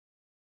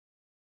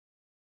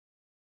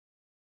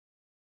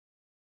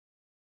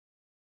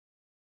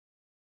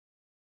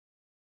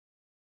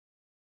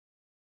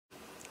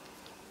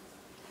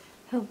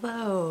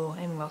Hello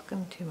and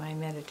welcome to my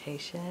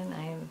meditation.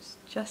 I am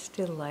just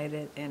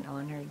delighted and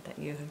honored that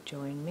you have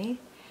joined me.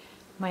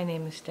 My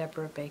name is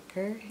Deborah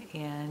Baker,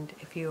 and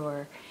if you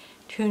are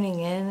tuning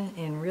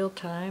in real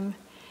time,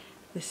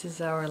 this is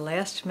our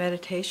last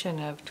meditation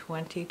of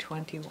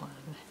 2021.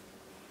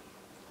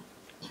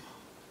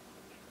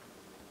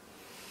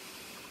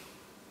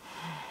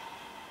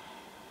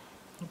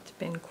 It's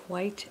been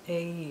quite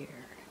a year.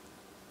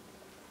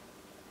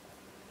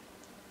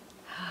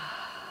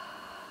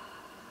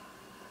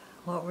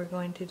 What we're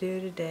going to do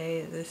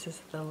today, this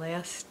is the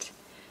last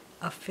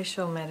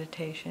official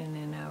meditation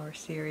in our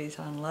series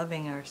on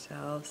loving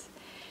ourselves.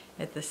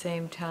 At the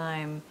same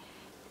time,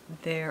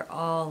 they're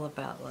all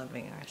about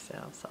loving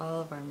ourselves. All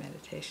of our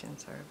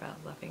meditations are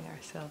about loving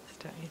ourselves,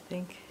 don't you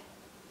think?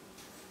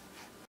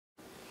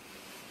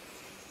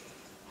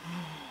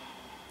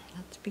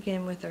 Let's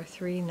begin with our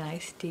 3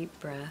 nice deep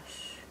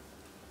breaths.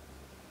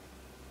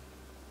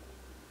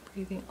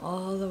 Breathing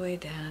all the way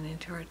down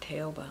into our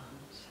tailbones.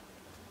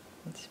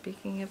 And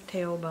speaking of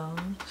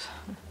tailbones,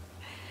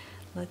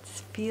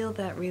 let's feel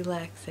that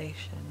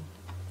relaxation,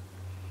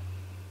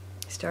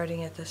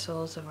 starting at the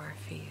soles of our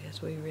feet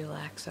as we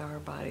relax our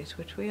bodies,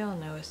 which we all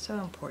know is so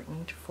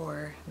important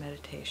for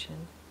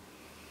meditation.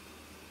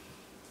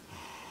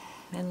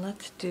 And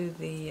let's do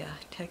the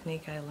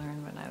technique I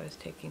learned when I was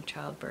taking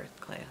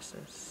childbirth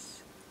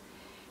classes,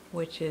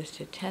 which is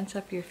to tense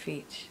up your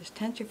feet. Just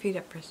tense your feet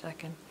up for a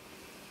second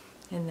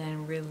and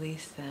then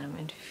release them,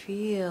 and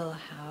feel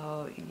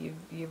how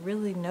you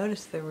really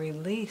notice the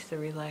release, the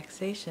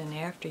relaxation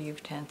after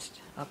you've tensed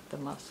up the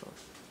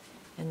muscles.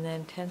 And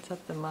then tense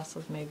up the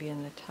muscles maybe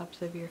in the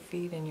tops of your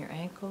feet and your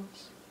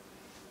ankles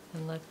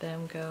and let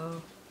them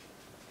go.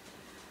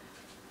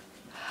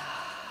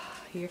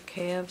 Your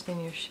calves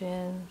and your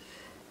shins.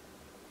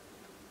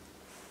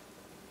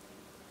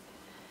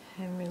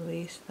 And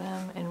release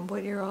them. And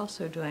what you're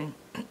also doing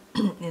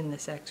in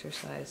this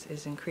exercise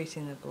is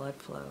increasing the blood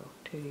flow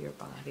to your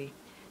body,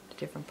 to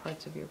different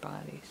parts of your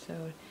body.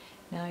 So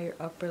now your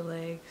upper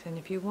legs, and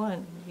if you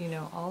want,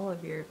 all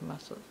of your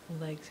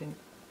legs and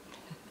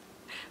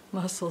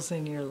muscles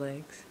in your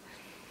legs.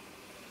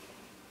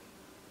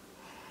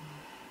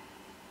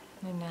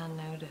 And now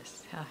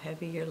notice how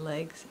heavy your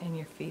legs and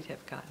your feet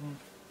have gotten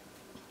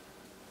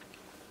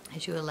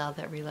as you allow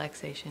that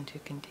relaxation to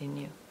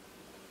continue.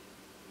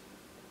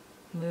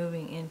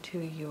 Moving into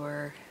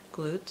your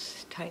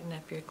glutes, tighten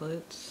up your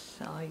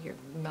glutes, all your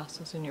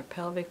muscles in your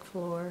pelvic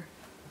floor.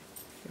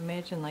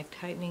 Imagine like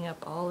tightening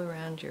up all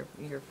around your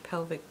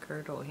pelvic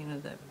girdle,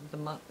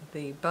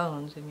 the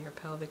bones in your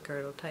pelvic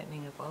girdle,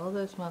 tightening up all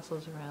those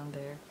muscles around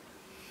there.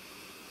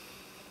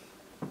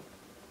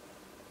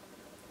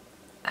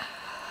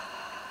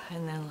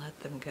 And then let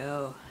them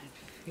go and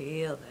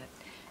feel that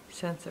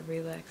sense of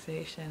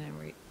relaxation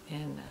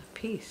and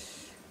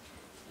peace.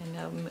 And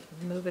now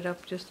move it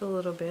up just a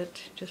little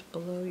bit, just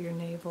below your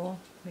navel.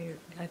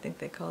 I think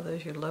they call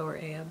those your lower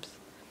abs.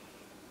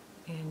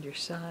 And your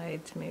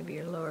sides, maybe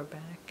your lower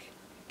back.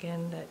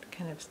 Again, that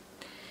kind of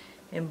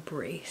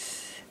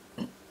embrace.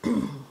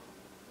 And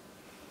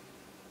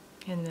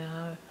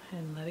now,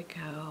 and let it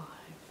go.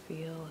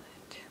 Feel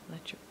it.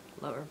 Let your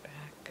lower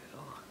back go.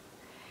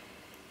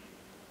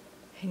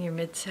 In your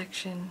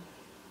midsection,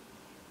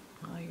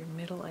 all your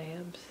middle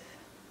abs.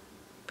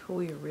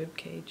 Pull your rib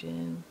cage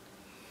in.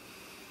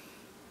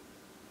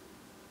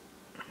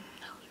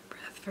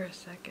 For a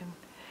second,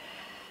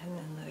 and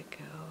then let it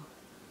go.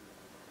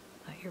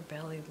 Let your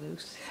belly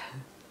loose.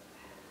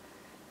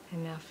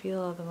 And now feel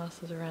all the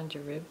muscles around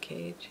your rib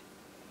cage.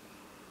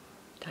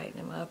 Tighten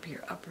them up,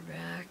 your upper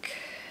back.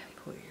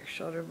 Pull your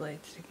shoulder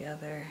blades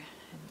together,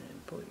 and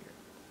then pull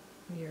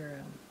your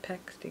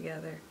pecs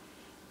together,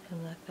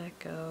 and let that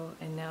go.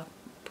 And now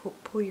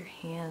pull your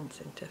hands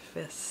into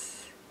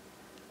fists,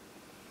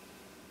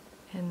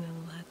 and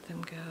then let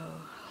them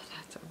go.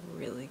 That's a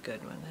really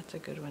good one. That's a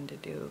good one to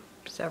do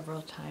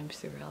several times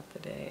throughout the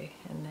day.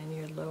 And then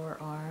your lower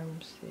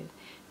arms, you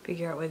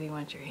figure out whether you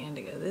want your hand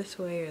to go this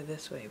way or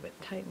this way, but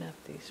tighten up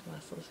these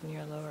muscles in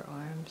your lower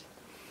arms.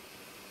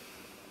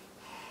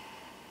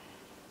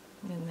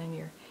 And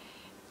then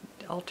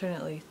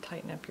alternately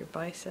tighten up your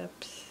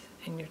biceps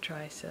and your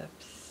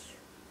triceps,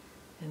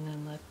 and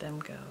then let them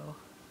go.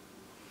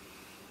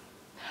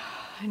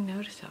 And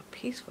notice how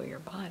peaceful your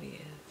body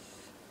is.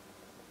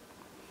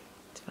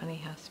 Funny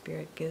how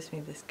Spirit gives me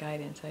this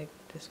guidance.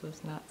 This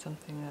was not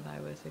something that I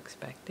was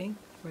expecting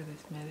for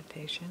this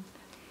meditation.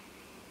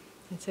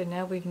 And so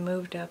now we've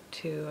moved up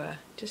to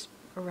just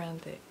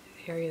around the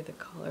area of the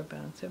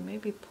collarbone. So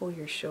maybe pull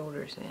your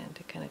shoulders in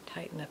to kind of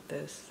tighten up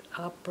those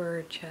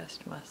upper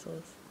chest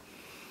muscles.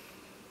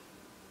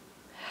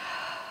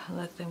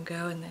 Let them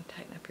go, and then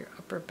tighten up your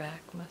upper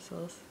back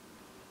muscles.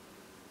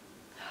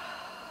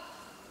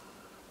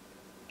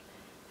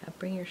 Now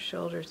bring your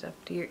shoulders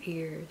up to your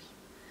ears.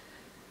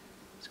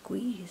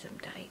 Squeeze them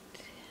tight,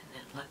 and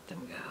then let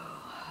them go.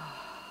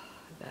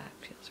 That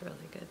feels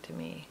really good to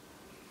me.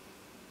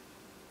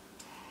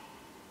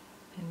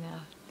 And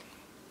now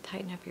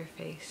tighten up your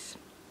face.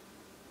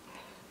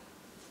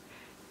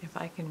 if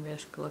I can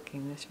risk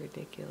looking this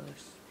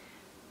ridiculous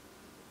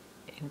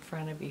in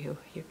front of you,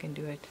 you can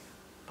do it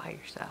by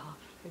yourself.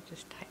 So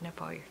just tighten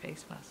up all your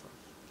face muscles.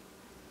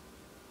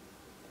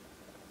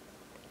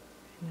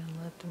 And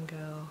then let them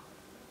go.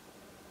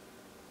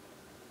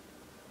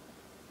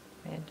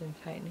 Imagine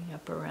tightening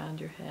up around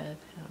your head.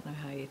 I don't know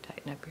how you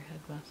tighten up your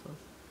head muscles.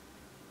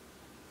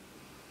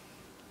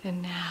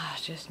 And now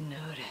just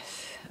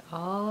notice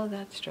all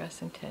that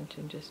stress and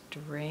tension just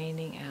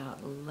draining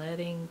out,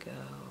 letting go.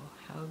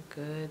 How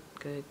good,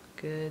 good,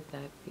 good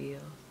that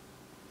feels.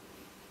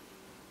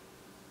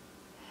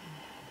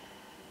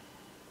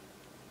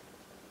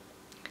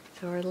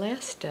 So our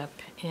last step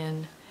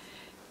in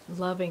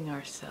loving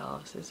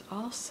ourselves is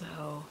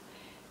also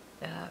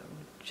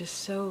just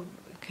so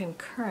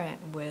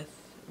concurrent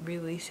with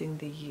releasing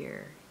the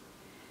year,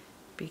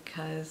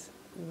 because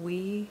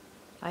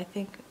I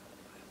think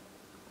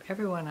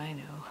everyone I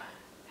know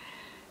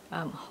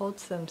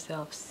holds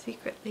themselves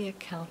secretly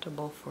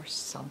accountable for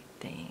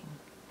something.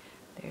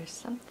 There's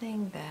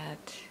something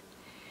that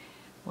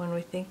when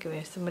we think of,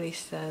 if somebody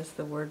says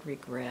the word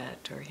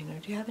regret, or, do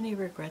you have any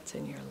regrets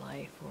in your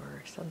life,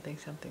 or something,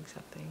 something,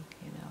 something,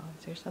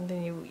 is there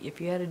something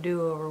if you had a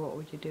do-over, what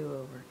would you do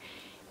over?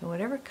 And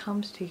whatever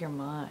comes to your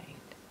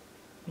mind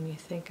when you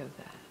think of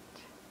that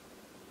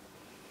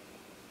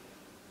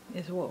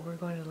is what we're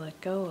going to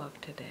let go of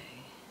today.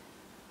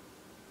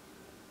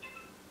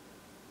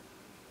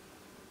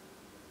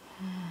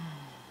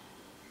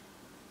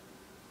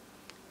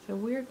 So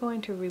we're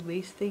going to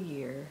release the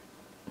year,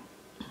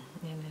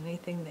 and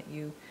anything that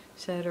you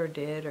said or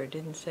did or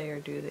didn't say or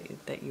do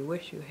that you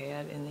wish you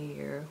had in the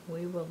year,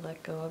 we will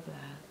let go of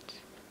that.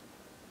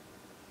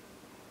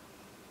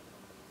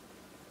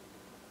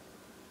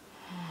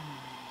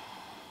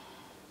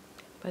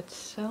 But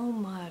so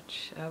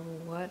much of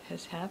what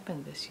has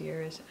happened this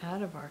year is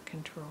out of our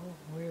control.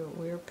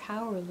 We're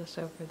powerless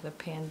over the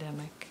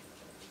pandemic.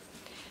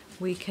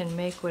 We can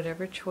make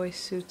whatever choice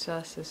suits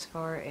us as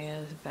far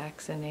as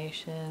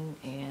vaccination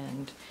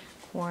and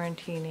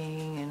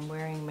quarantining and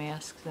wearing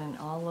masks and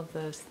all of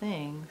those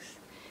things.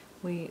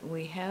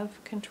 We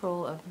have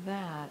control of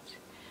that,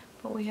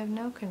 but we have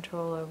no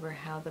control over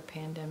how the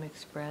pandemic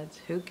spreads,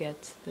 who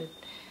gets the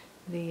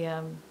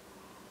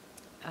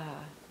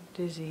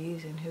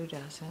disease and who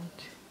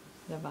doesn't,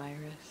 the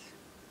virus.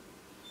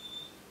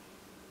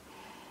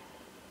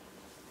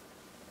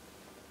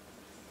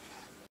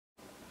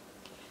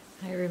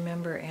 I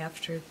remember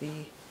after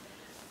the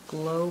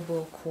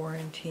global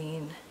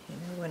quarantine,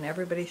 when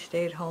everybody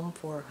stayed home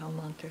for a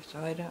month or so,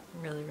 I don't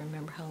really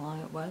remember how long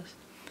it was,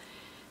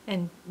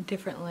 and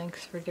different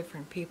lengths for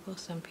different people.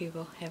 Some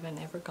people haven't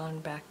ever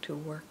gone back to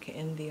work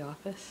in the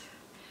office.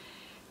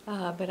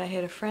 But I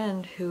had a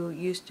friend who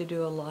used to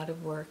do a lot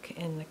of work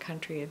in the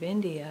country of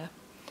India,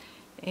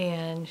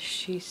 and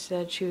she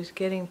said she was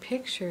getting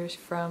pictures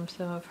from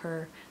some of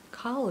her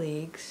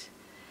colleagues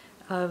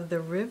of the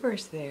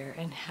rivers there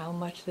and how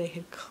much they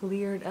had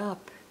cleared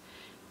up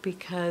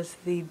because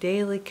the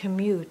daily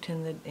commute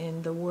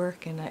and the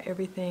work and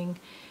everything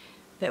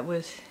that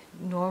was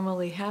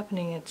normally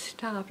happening had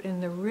stopped,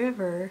 and the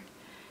river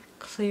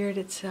cleared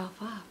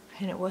itself up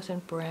and it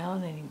wasn't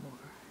brown anymore.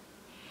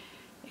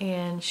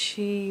 And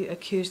she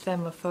accused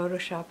them of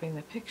photoshopping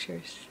the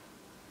pictures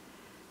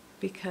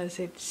because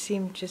it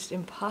seemed just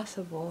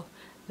impossible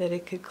that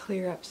it could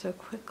clear up so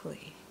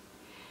quickly.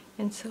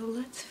 And so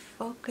let's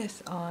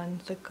focus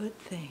on the good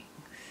things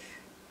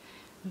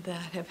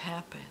that have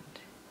happened.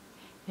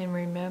 And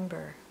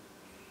remember,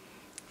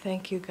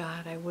 thank you,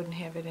 God, I wouldn't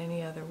have it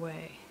any other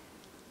way.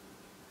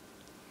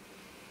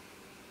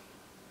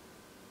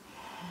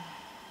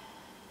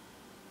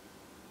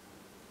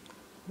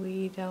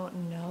 We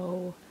don't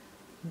know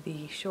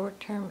the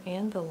short-term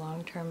and the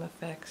long-term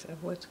effects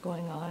of what's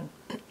going on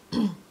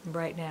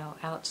right now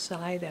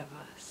outside of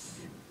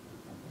us.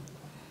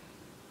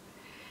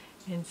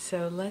 And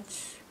so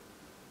let's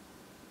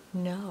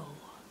know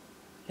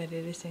that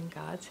it is in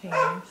God's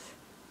hands,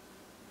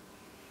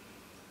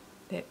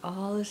 that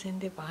all is in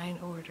divine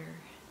order.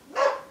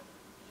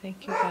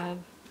 Thank you, God.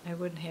 I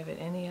wouldn't have it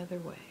any other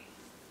way.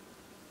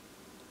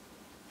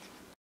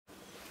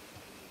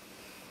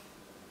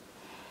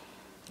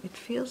 It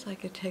feels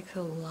like it takes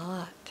a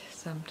lot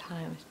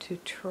sometimes to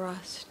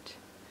trust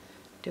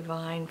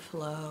divine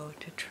flow,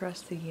 to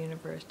trust the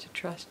universe, to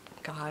trust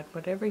God,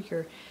 whatever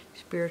your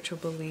spiritual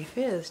belief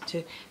is,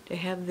 to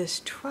have this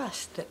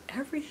trust that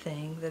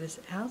everything that is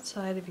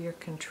outside of your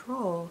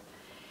control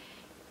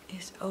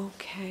is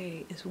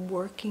okay, is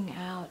working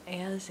out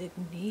as it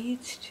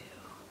needs to.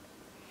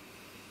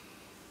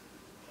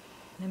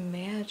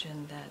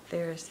 Imagine that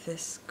there's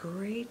this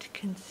great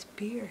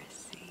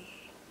conspiracy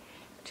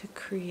to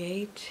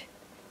create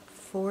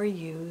for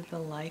you the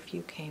life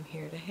you came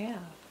here to have.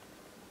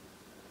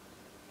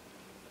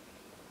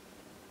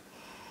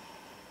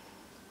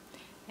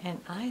 And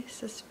I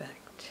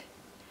suspect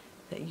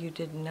that you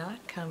did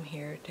not come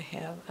here to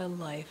have a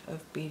life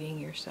of beating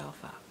yourself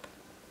up.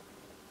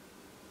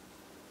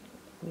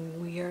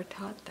 We are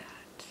taught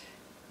that.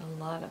 A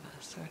lot of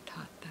us are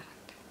taught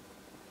that.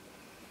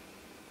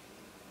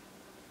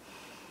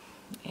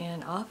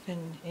 And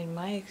often, in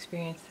my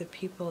experience, the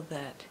people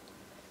that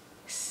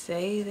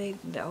say they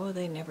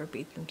never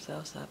beat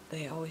themselves up,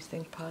 they always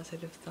think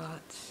positive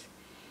thoughts,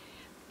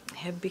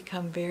 have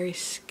become very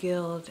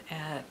skilled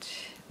at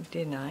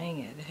denying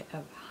it,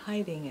 of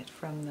hiding it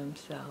from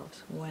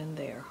themselves when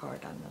they are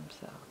hard on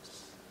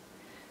themselves.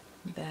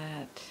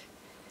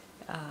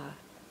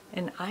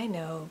 And I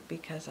know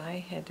because I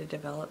had to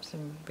develop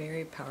some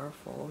very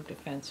powerful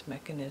defense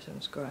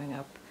mechanisms growing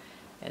up,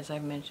 as I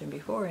mentioned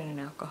before, in an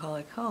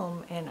alcoholic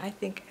home, and I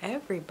think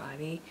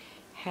everybody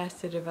has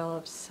to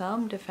develop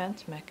some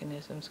defense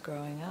mechanisms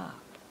growing up.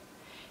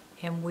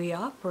 And we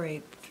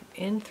operate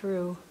in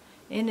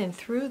and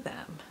through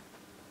them,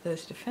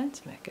 those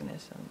defense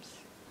mechanisms.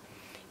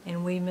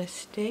 And we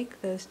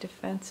mistake those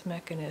defense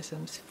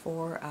mechanisms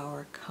for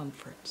our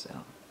comfort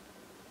zone.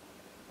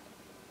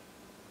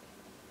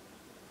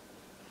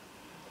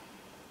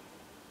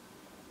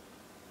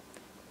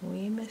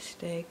 We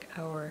mistake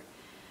our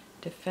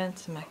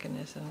defense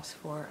mechanisms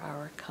for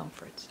our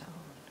comfort zone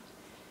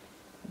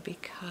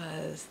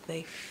because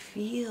they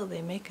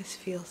make us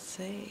feel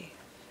safe.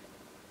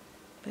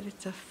 But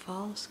it's a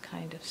false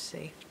kind of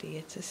safety.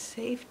 It's a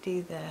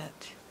safety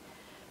that,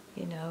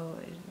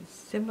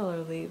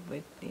 similarly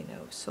with,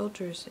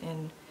 soldiers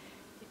in,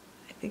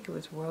 I think it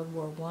was World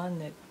War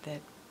I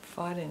that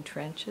fought in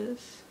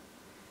trenches.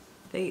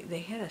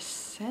 They had a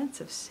sense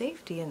of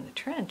safety in the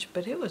trench,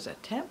 but it was a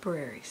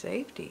temporary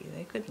safety.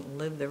 They couldn't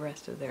live the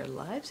rest of their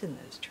lives in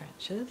those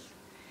trenches.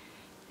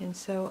 And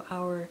so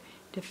our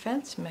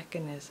defense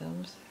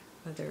mechanisms,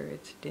 whether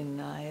it's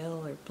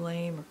denial or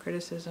blame or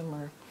criticism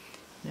or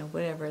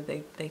whatever,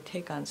 they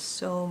take on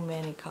so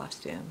many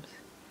costumes.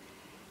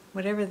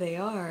 Whatever they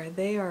are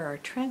our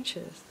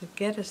trenches that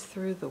get us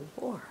through the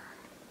war.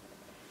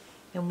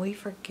 And we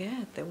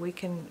forget that we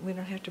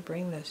don't have to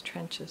bring those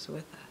trenches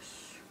with us.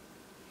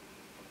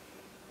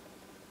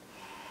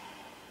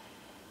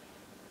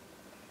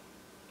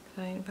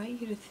 So I invite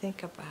you to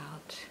think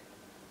about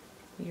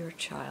your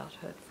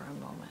childhood for a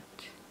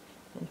moment.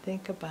 And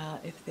think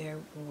about if there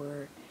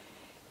were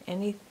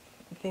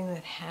anything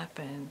that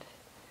happened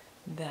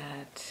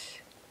that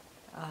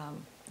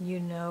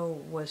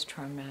was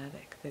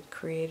traumatic, that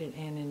created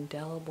an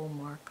indelible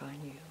mark on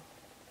you.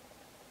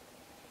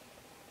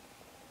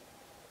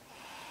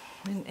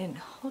 And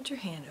hold your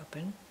hand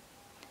open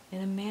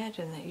and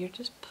imagine that you're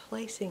just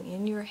placing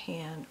in your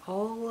hand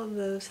all of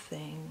those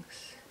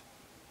things.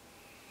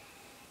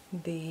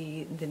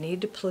 The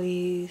need to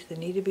please, the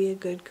need to be a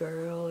good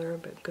girl or a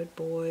good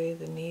boy,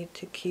 the need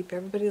to keep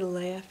everybody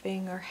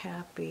laughing or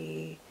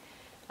happy,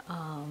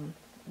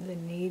 the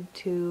need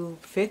to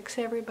fix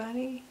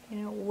everybody,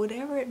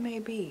 whatever it may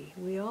be.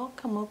 We all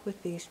come up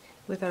with these,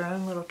 with our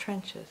own little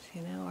trenches,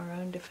 our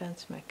own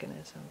defense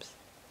mechanisms.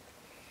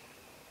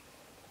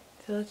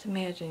 So let's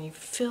imagine you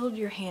filled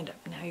your hand up.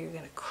 Now you're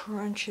going to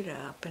crunch it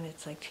up, and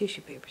it's like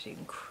tissue paper, so you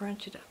can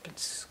crunch it up and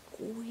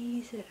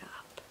squeeze it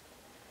up.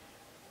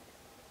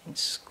 And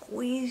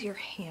squeeze your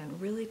hand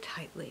really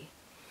tightly.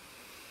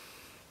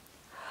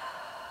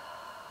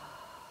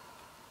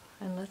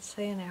 And let's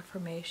say an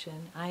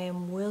affirmation. I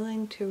am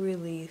willing to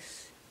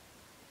release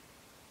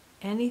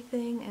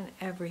anything and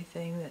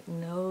everything that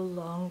no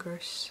longer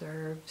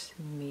serves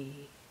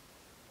me.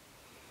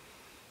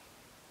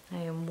 I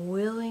am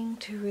willing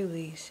to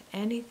release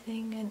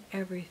anything and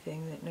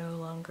everything that no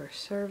longer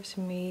serves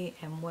me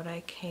and what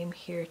I came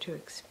here to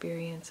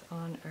experience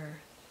on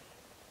earth.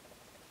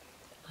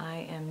 I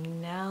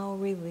am now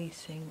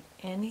releasing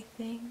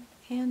anything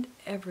and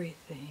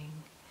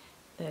everything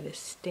that is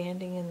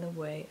standing in the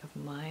way of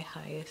my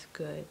highest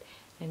good.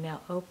 And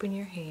now open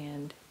your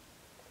hand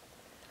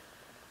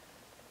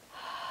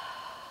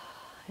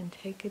and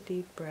take a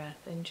deep breath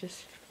and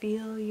just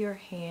feel your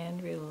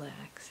hand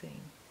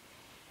relaxing.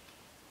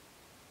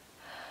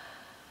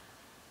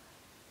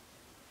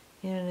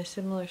 In a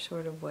similar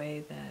sort of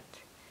way that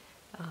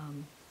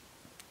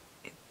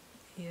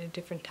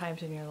different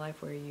times in your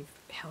life where you've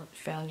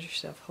found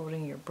yourself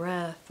holding your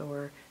breath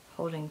or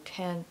holding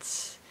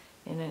tense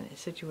in a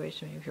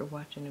situation, maybe if you're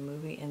watching a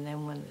movie, and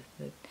then when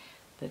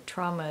the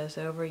trauma is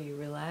over, you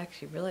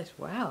relax, you realize,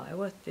 wow,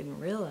 I didn't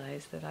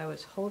realize that I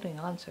was holding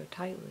on so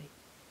tightly.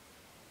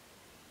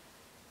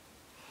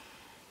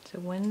 So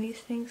when these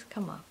things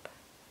come up,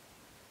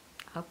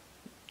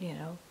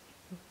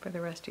 for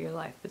the rest of your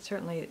life, but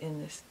certainly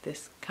in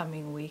this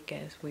coming week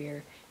as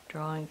we're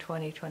drawing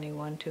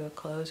 2021 to a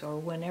close, or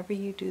whenever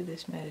you do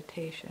this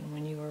meditation,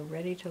 when you are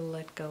ready to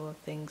let go of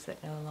things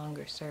that no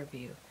longer serve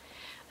you,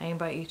 I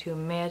invite you to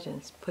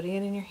imagine putting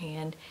it in your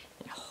hand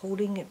and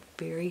holding it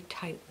very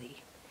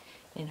tightly.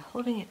 And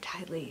holding it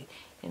tightly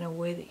in a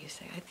way that you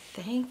say, I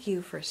thank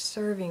you for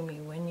serving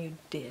me when you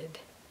did,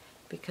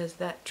 because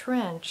that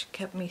trench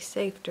kept me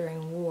safe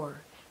during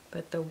war,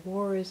 but the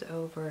war is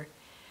over,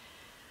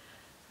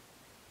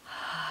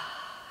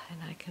 and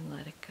I can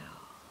let it go.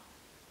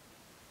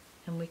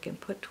 And we can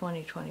put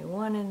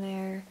 2021 in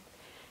there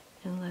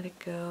and let it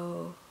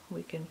go.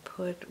 We can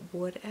put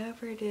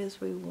whatever it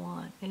is we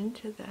want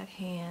into that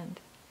hand,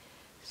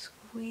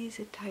 squeeze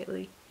it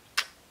tightly,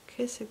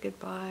 kiss it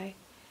goodbye,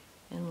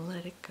 and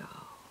let it go.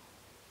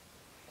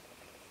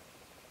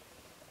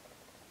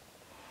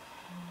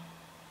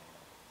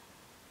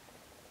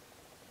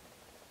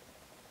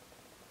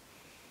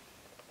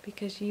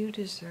 Because you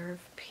deserve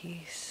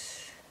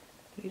peace.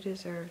 You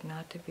deserve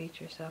not to beat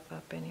yourself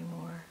up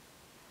anymore.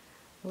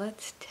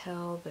 Let's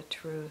tell the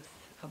truth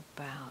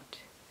about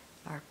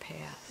our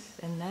past,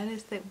 and that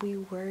is that we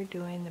were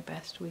doing the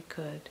best we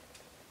could.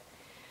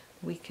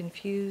 We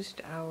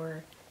confused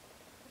our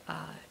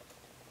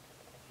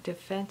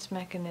defense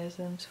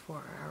mechanisms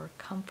for our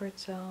comfort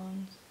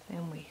zones,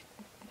 and we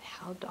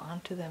held on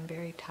to them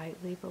very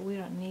tightly, but we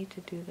don't need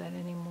to do that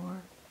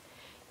anymore.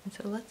 And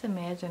so let's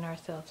imagine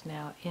ourselves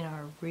now in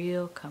our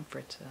real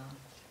comfort zones.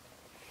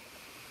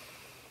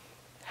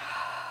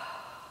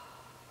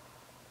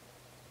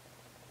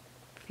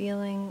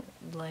 Feeling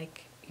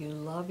like you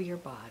love your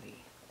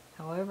body,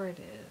 however it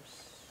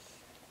is,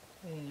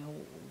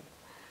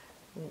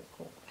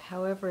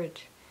 however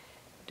it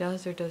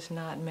does or does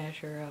not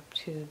measure up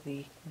to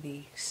the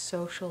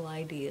social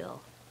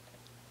ideal.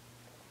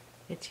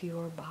 It's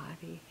your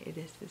body. It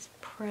is this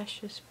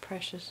precious,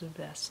 precious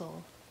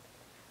vessel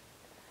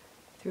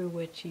through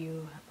which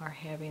you are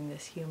having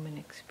this human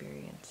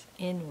experience,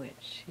 in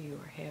which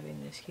you are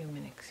having this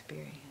human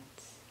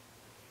experience.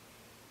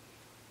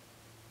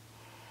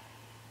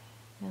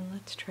 And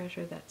let's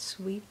treasure that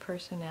sweet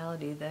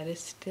personality that is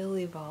still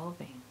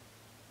evolving.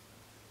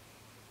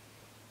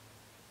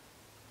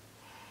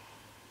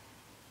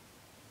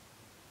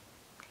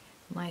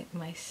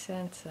 My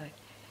sense,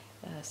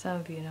 some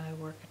of you know I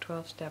work a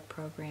 12-step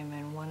program,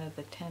 and one of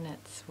the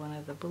tenets, one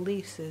of the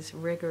beliefs is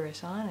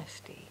rigorous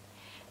honesty.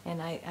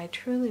 And I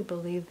truly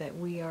believe that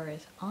we are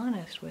as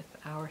honest with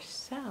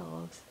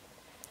ourselves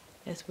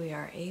as we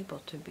are able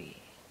to be.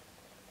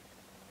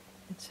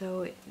 And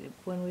so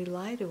when we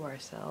lie to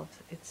ourselves,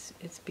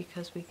 it's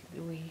because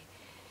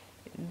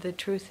the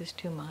truth is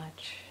too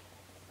much.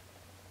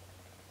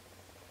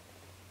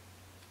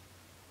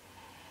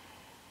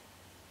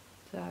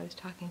 So I was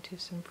talking to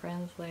some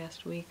friends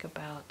last week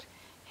about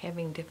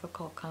having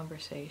difficult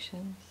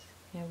conversations.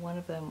 One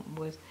of them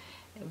was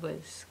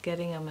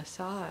getting a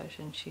massage,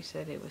 and she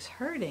said it was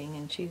hurting,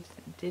 and she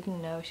didn't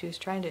know. She was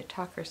trying to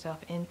talk herself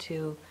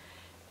into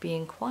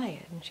being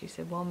quiet, and she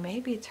said, well,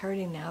 maybe it's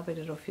hurting now, but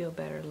it'll feel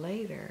better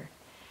later.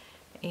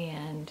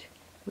 And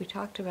we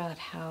talked about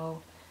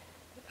how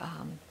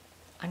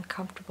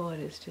uncomfortable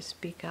it is to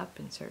speak up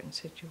in certain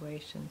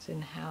situations,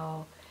 and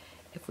how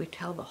if we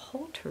tell the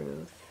whole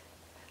truth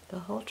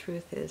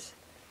is,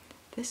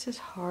 this is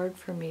hard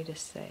for me to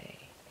say.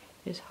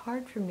 It's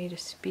hard for me to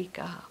speak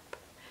up,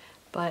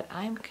 but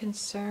I'm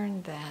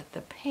concerned that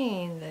the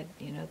pain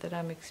that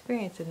I'm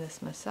experiencing in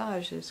this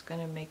massage is going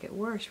to make it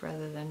worse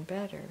rather than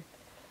better.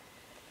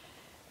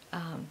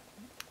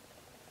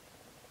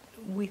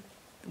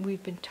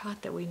 We've been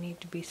taught that we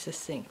need to be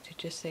succinct, to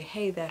just say,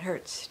 hey, that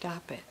hurts,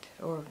 stop it,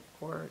 or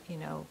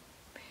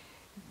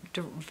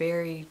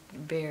very,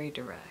 very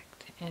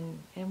direct.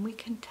 And we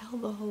can tell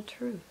the whole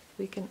truth.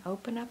 We can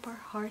open up our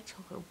hearts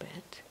a little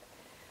bit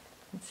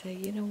and say,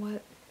 you know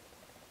what,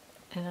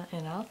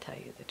 and I'll tell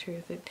you the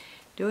truth, that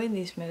doing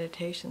these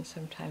meditations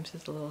sometimes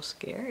is a little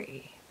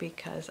scary,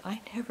 because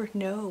I never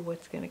know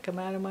what's going to come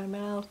out of my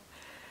mouth.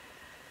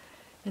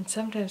 And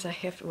sometimes I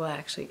have to, well,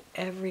 actually,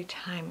 every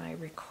time I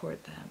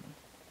record them,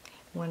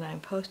 when I'm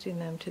posting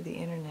them to the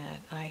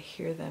internet, I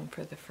hear them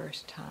for the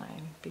first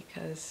time,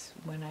 because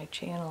when I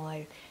channel,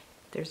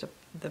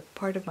 the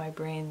part of my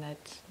brain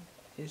that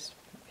is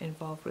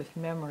involved with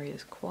memory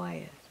is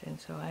quiet,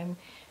 and so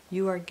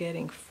you are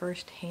getting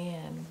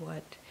firsthand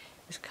what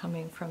is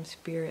coming from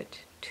Spirit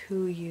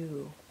to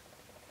you.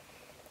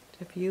 So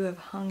if you have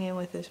hung in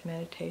with this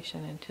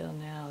meditation until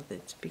now,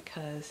 that's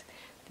because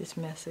this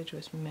message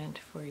was meant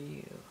for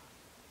you.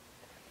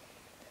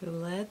 So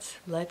let's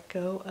let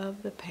go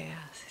of the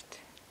past.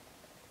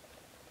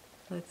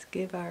 Let's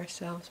give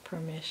ourselves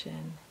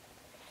permission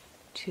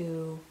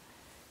to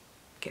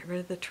get rid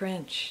of the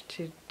trench,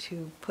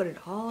 to put it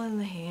all in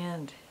the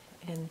hand,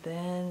 and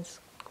then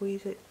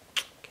squeeze it,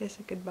 kiss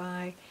it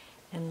goodbye,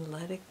 and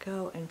let it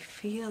go, and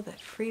feel that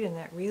freedom,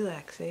 that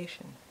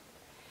relaxation.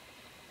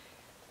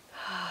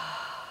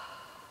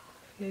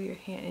 Feel your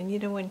hand,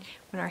 and when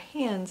our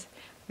hands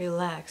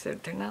relax,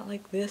 they're not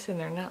like this and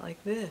they're not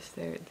like this.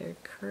 They're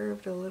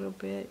curved a little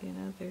bit,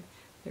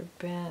 they're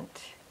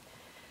bent.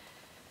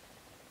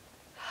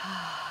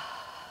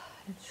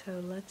 And so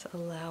let's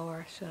allow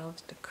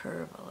ourselves to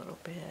curve a little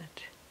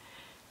bit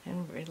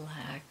and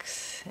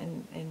relax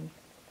and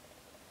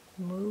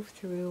move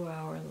through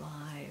our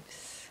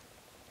lives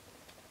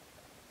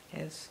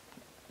as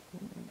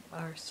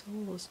our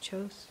souls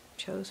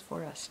chose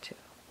for us to,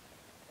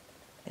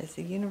 as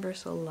the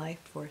universal life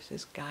force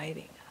is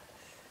guiding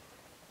us.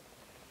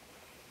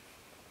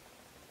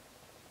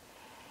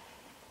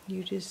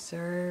 You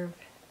deserve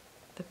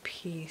the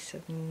peace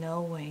of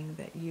knowing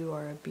that you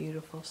are a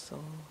beautiful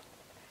soul,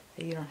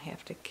 that you don't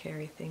have to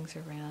carry things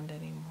around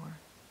anymore.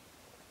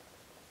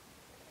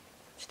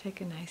 Let's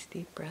take a nice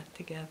deep breath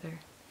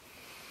together.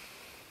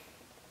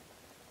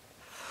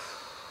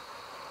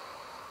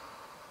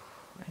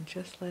 and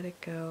just let it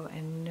go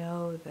and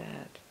know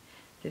that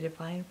the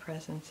divine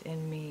presence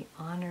in me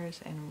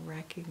honors and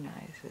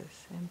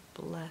recognizes and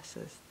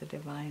blesses the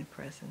divine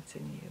presence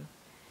in you.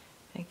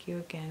 Thank you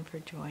again for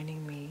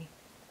joining me.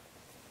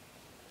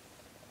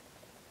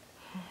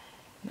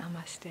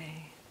 Namaste.